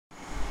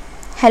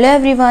Hello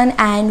everyone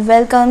and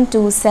welcome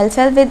to Self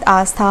Help with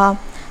Astha.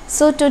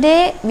 So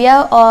today we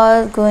are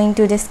all going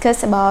to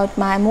discuss about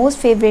my most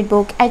favorite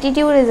book,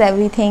 Attitude is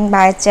Everything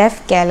by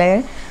Jeff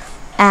Keller.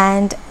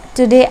 And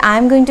today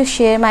I'm going to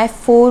share my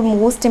 4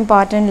 most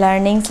important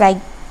learnings. Like,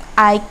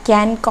 I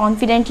can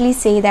confidently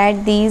say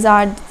that these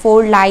are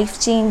 4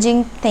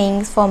 life-changing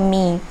things for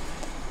me.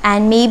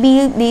 And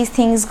maybe these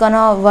things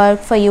gonna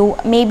work for you.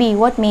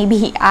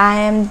 Maybe I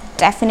am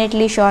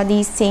definitely sure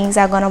these things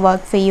are gonna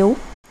work for you.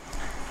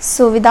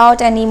 So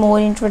without any more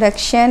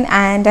introduction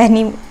and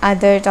any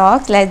other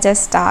talk, let's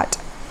just start.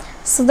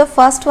 So the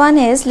first one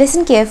is,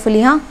 listen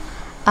carefully,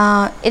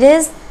 it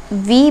is,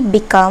 we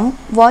become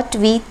what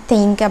we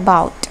think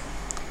about.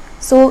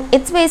 So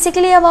it's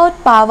basically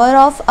about power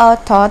of our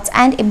thoughts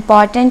and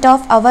importance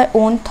of our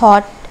own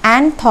thought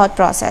and thought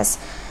process.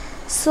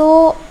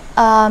 So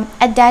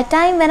at that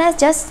time when I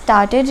just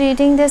started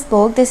reading this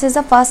book, this is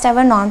the first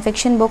ever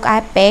non-fiction book I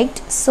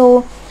picked.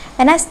 So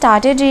when I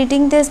started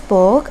reading this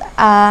book,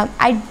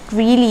 I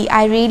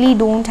really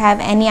don't have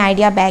any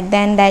idea back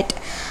then that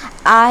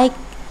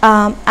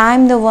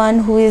I'm the one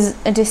who is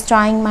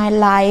destroying my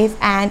life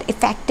and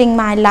affecting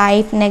my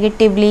life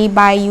negatively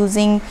by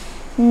using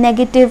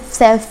negative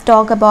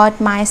self-talk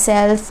about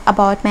myself,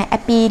 about my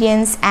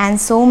appearance, and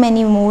so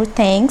many more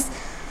things.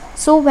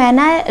 So when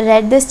I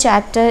read this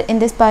chapter in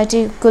this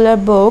particular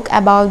book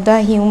about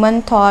the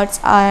human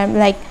thoughts, are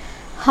like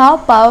how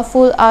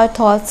powerful our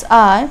thoughts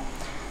are,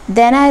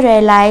 then I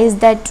realized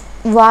that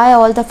why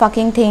all the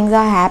fucking things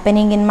are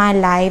happening in my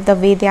life the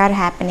way they are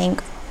happening.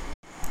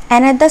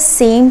 And at the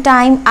same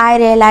time, I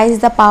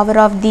realized the power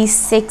of these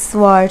 6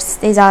 words.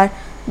 These are,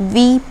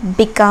 we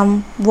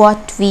become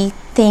what we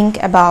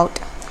think about.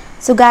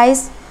 So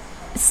guys,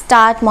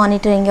 start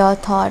monitoring your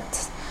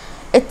thoughts.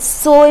 It's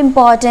so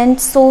important,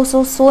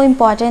 so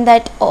important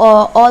that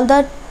all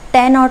the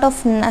 10 out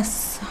of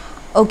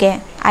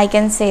okay, I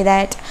can say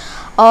that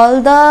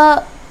all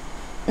the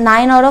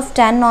 9 out of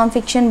 10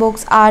 non-fiction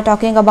books are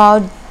talking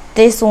about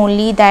this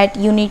only, that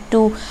you need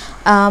to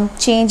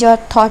change your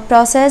thought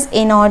process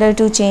in order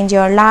to change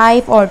your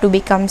life or to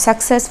become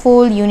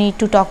successful. You need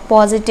to talk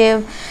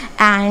positive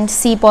and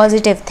see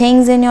positive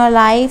things in your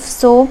life.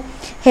 So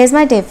here's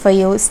my tip for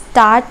you: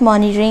 start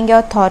monitoring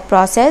your thought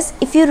process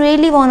if you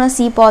really want to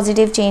see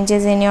positive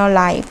changes in your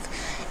life.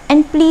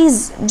 And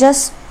please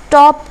just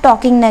stop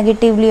talking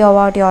negatively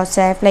about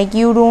yourself. Like,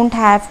 you don't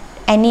have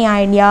any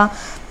idea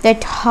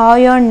that how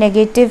your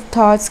negative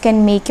thoughts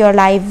can make your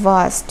life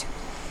worst.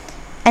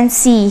 And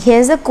see,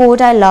 here's a quote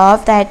I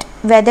love, that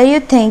whether you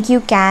think you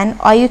can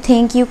or you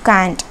think you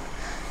can't,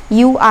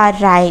 you are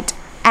right.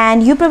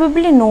 And you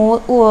probably know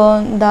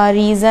the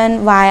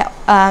reason why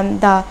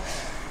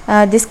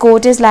this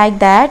quote is like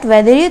that.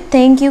 Whether you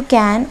think you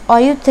can or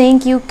you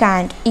think you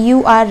can't,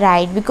 you are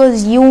right,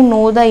 because you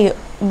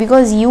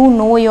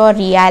know your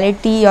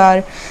reality,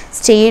 your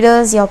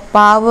status, your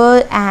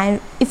power. And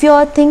if you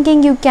are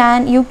thinking you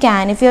can, you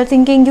can. If you are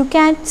thinking you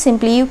can't,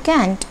 simply you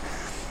can't.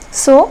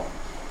 So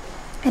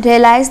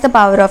realize the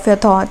power of your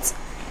thoughts.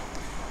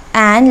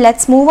 And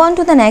let's move on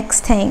to the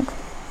next thing.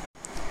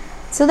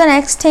 So the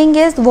next thing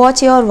is,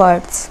 watch your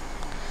words.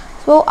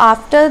 So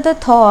after the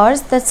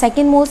thoughts, the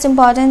second most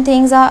important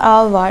things are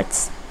our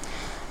words.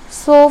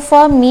 So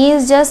for me,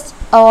 it's just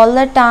all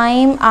the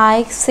time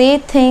I say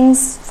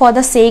things for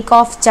the sake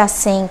of just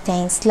saying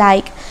things.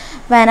 Like,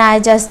 when I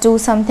just do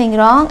something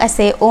wrong, I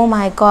say, oh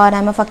my god,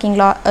 I'm a fucking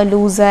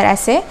loser, I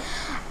say.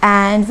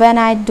 And when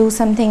I do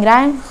something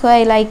wrong,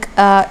 I like,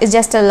 it's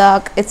just a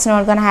luck, it's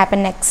not gonna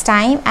happen next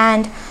time.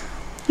 And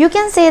you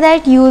can say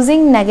that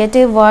using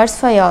negative words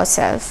for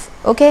yourself.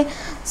 Okay,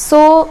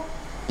 so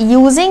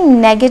using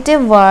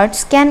negative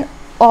words can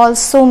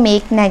also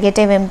make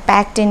negative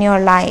impact in your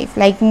life.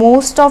 Like,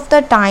 most of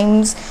the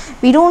times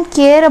we don't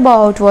care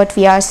about what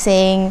we are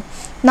saying.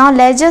 Now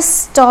let's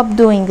just stop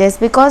doing this,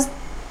 because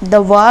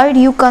the word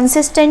you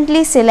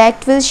consistently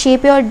select will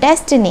shape your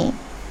destiny.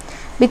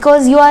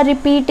 Because you are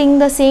repeating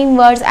the same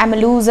words: I'm a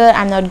loser,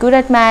 I'm not good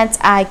at maths,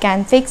 I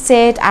can fix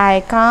it,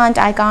 I can't.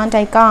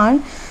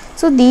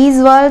 So these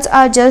words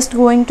are just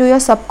going to your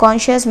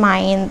subconscious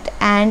mind,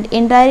 and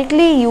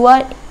indirectly you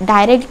are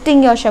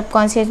directing your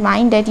subconscious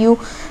mind that you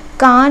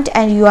can't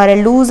and you are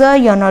a loser,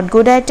 you're not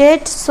good at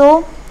it.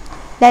 So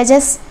let's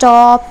just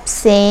stop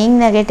saying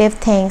negative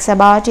things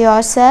about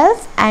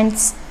yourself and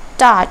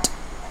start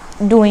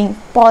doing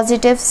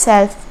positive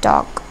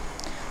self-talk.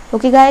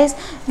 Okay guys,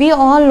 we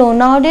all know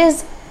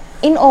nowadays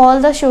in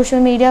all the social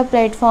media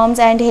platforms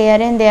and here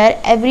and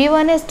there,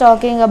 everyone is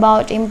talking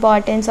about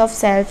importance of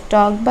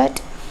self-talk. But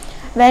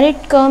when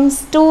it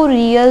comes to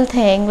real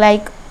thing,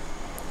 like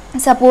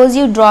suppose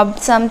you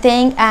dropped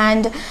something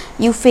and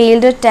you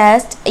failed a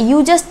test,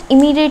 you just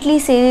immediately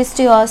say this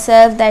to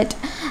yourself that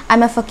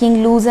I'm a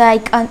fucking loser,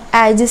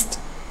 I just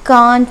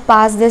can't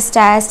pass this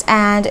test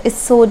and it's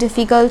so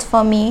difficult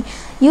for me.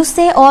 You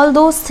say all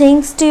those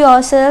things to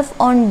yourself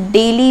on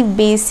daily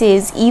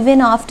basis,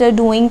 even after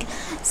doing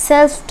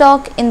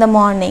self-talk in the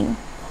morning.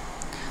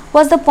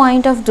 What's the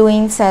point of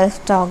doing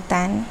self-talk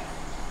then?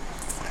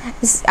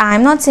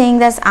 I'm not saying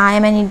that I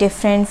am any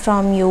different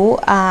from you,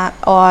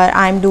 or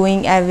I'm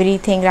doing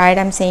everything right,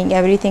 I'm saying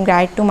everything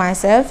right to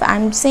myself.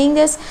 I'm saying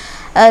this,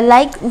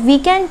 like, we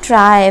can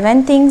try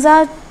when things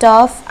are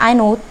tough. I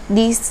know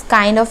these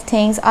kind of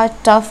things are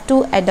tough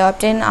to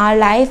adopt in our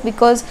life,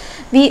 because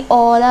we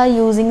all are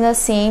using the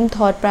same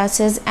thought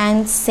process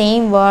and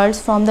same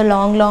words from the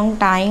long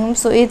time,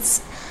 so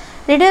it's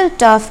little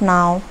tough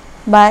now,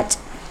 but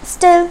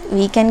still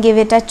we can give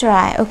it a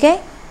try.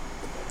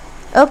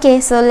 Okay,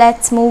 so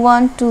let's move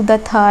on to the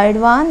third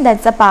one.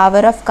 That's the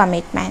power of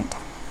commitment.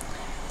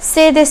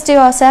 Say this to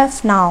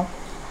yourself now: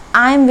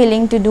 I'm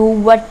willing to do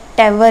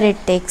whatever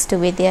it takes to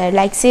be there.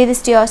 Like, say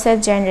this to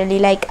yourself generally,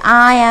 like,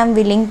 I am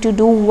willing to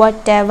do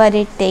whatever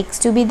it takes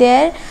to be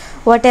there.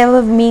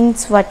 Whatever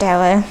means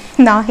whatever.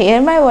 Now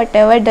here, my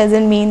whatever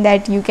doesn't mean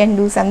that you can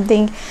do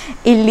something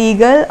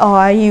illegal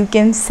or you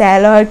can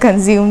sell or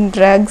consume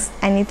drugs,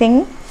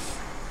 anything.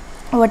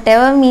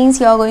 Whatever means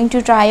you're going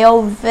to try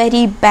your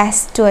very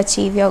best to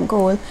achieve your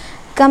goal.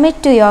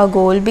 Commit to your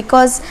goal,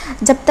 because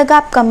जब तक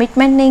आप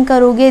commitment नहीं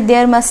करोगे,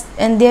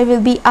 there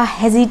will be a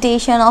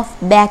hesitation of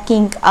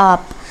backing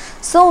up.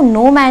 So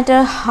no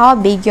matter how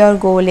big your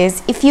goal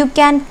is, if you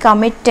can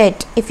commit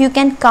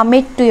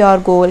to your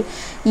goal,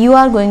 you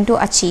are going to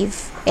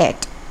achieve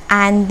it.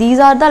 And these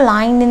are the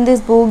lines in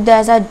this book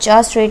that are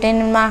just written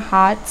in my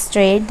heart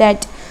straight,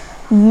 that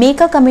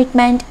make a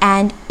commitment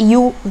and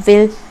you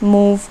will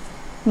move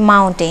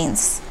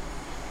mountains.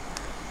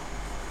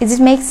 Does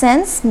it make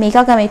sense? Make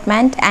a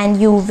commitment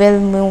and you will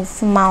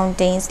move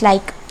mountains.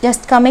 Like,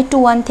 just commit to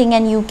one thing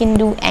and you can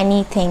do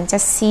anything,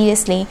 just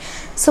seriously.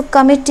 So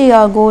commit to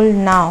your goal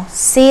now.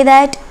 Say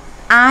that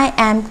I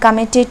am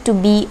committed to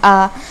be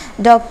a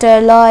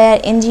doctor, lawyer,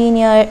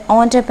 engineer,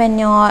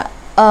 entrepreneur,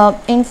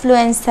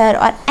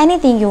 influencer, or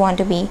anything you want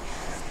to be.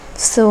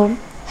 So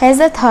here's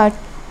the third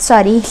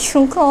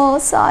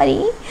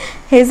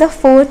here's the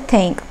fourth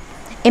thing: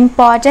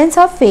 importance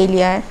of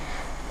failure.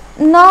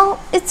 Now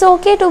it's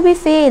okay to be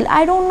fail.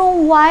 I don't know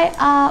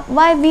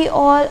why we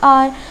all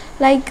are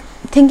like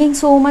thinking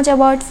so much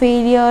about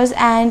failures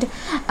and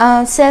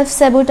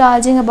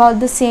self-sabotaging about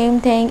the same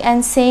thing,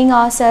 and seeing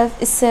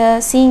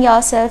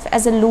ourselves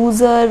as a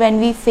loser when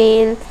we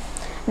fail.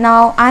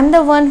 Now I'm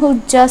the one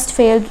who just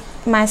failed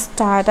my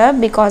startup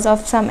because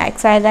of some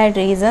XYZ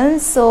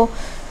reasons. So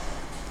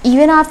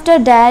even after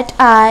that,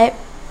 I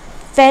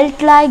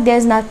felt like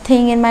there's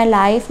nothing in my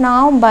life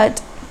now,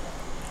 but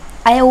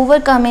I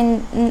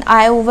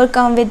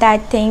overcome with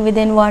that thing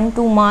within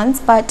 1-2 months.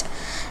 But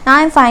now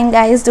I'm fine,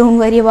 guys, don't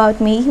worry about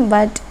me.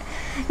 But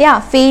yeah,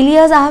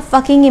 failures are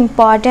fucking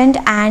important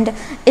and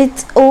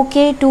it's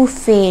okay to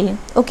fail.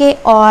 Okay,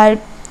 or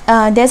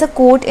there's a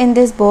quote in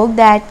this book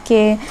that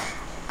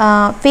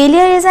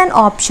failure is an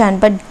option,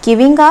 but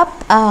giving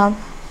up,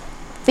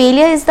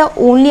 failure is the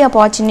only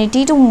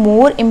opportunity to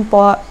more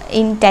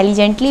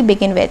intelligently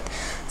begin with.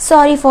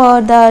 Sorry for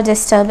the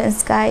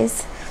disturbance,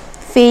 guys.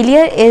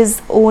 Failure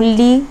is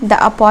only the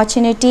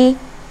opportunity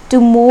to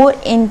more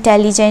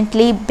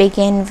intelligently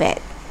begin with.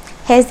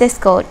 Here's this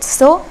quote.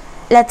 So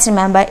let's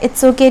remember,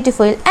 it's okay to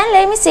fail. And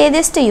let me say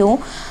this to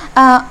you: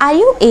 are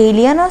you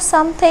alien or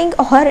something,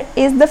 or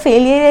is the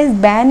failure is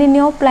banned in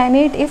your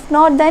planet? If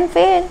not, then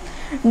fail.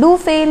 Do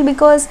fail,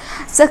 because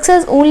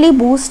success only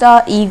boosts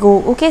our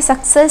ego. Okay,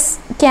 success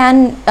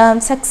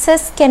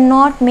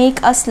cannot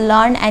make us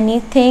learn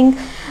anything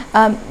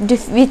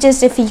which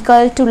is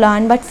difficult to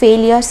learn, but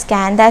failures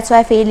can. That's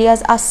why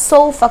failures are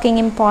so fucking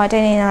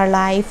important in our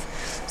life.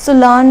 So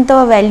learn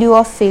the value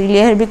of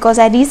failure, because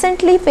I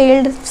recently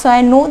failed, so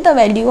I know the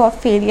value of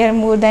failure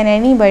more than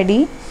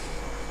anybody.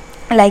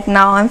 Like,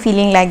 now I'm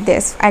feeling like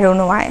this, I don't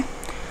know why.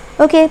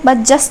 Okay,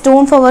 but just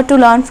don't forget to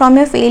learn from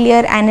your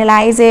failure,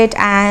 analyze it,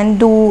 and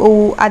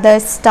do other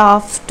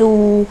stuff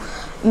to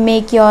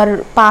make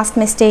your past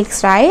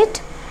mistakes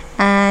right.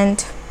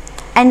 And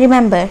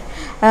remember,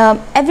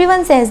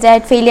 everyone says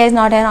that failure is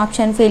not an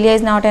option,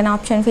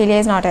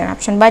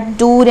 but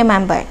do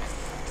remember,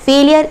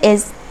 failure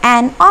is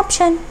an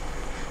option,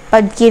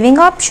 but giving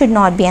up should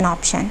not be an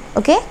option.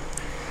 Okay,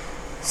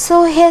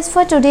 so here's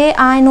for today.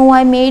 I know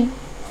I made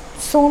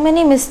so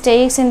many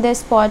mistakes in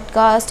this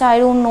podcast. I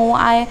don't know,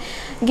 I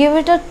give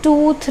it a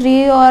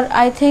 2-3, or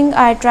I think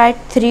I tried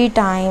 3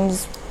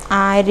 times.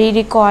 I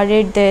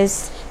re-recorded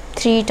this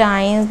 3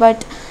 times,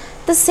 but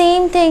the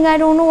same thing, I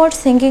don't know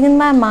what's thinking in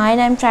my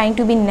mind. I'm trying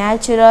to be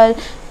natural,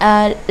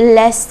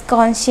 less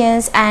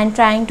conscious, and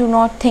trying to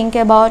not think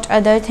about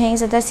other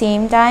things at the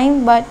same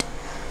time, but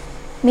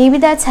maybe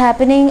that's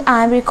happening.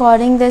 I'm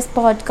recording this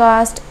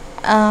podcast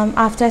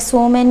after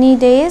so many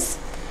days,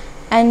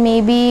 and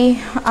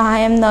maybe I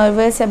am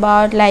nervous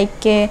about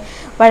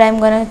what I'm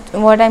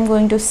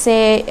going to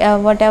say,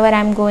 whatever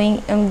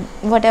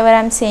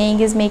I'm saying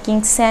is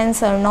making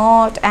sense or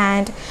not,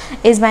 and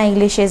is my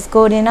English is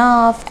good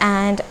enough.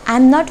 And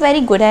I'm not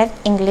very good at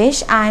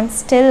English, I'm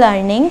still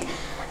learning,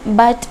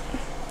 but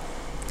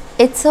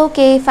it's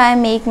okay if I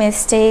make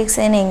mistakes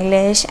in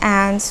English,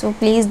 and so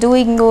please do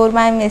ignore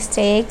my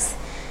mistakes.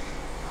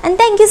 And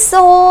thank you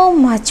so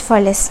much for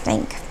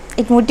listening.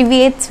 it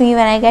motivates me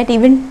when I get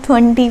even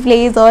 20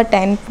 plays or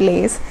 10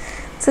 plays.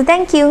 So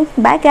thank you.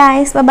 Bye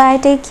guys. Bye bye.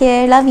 Take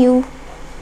care. Love you.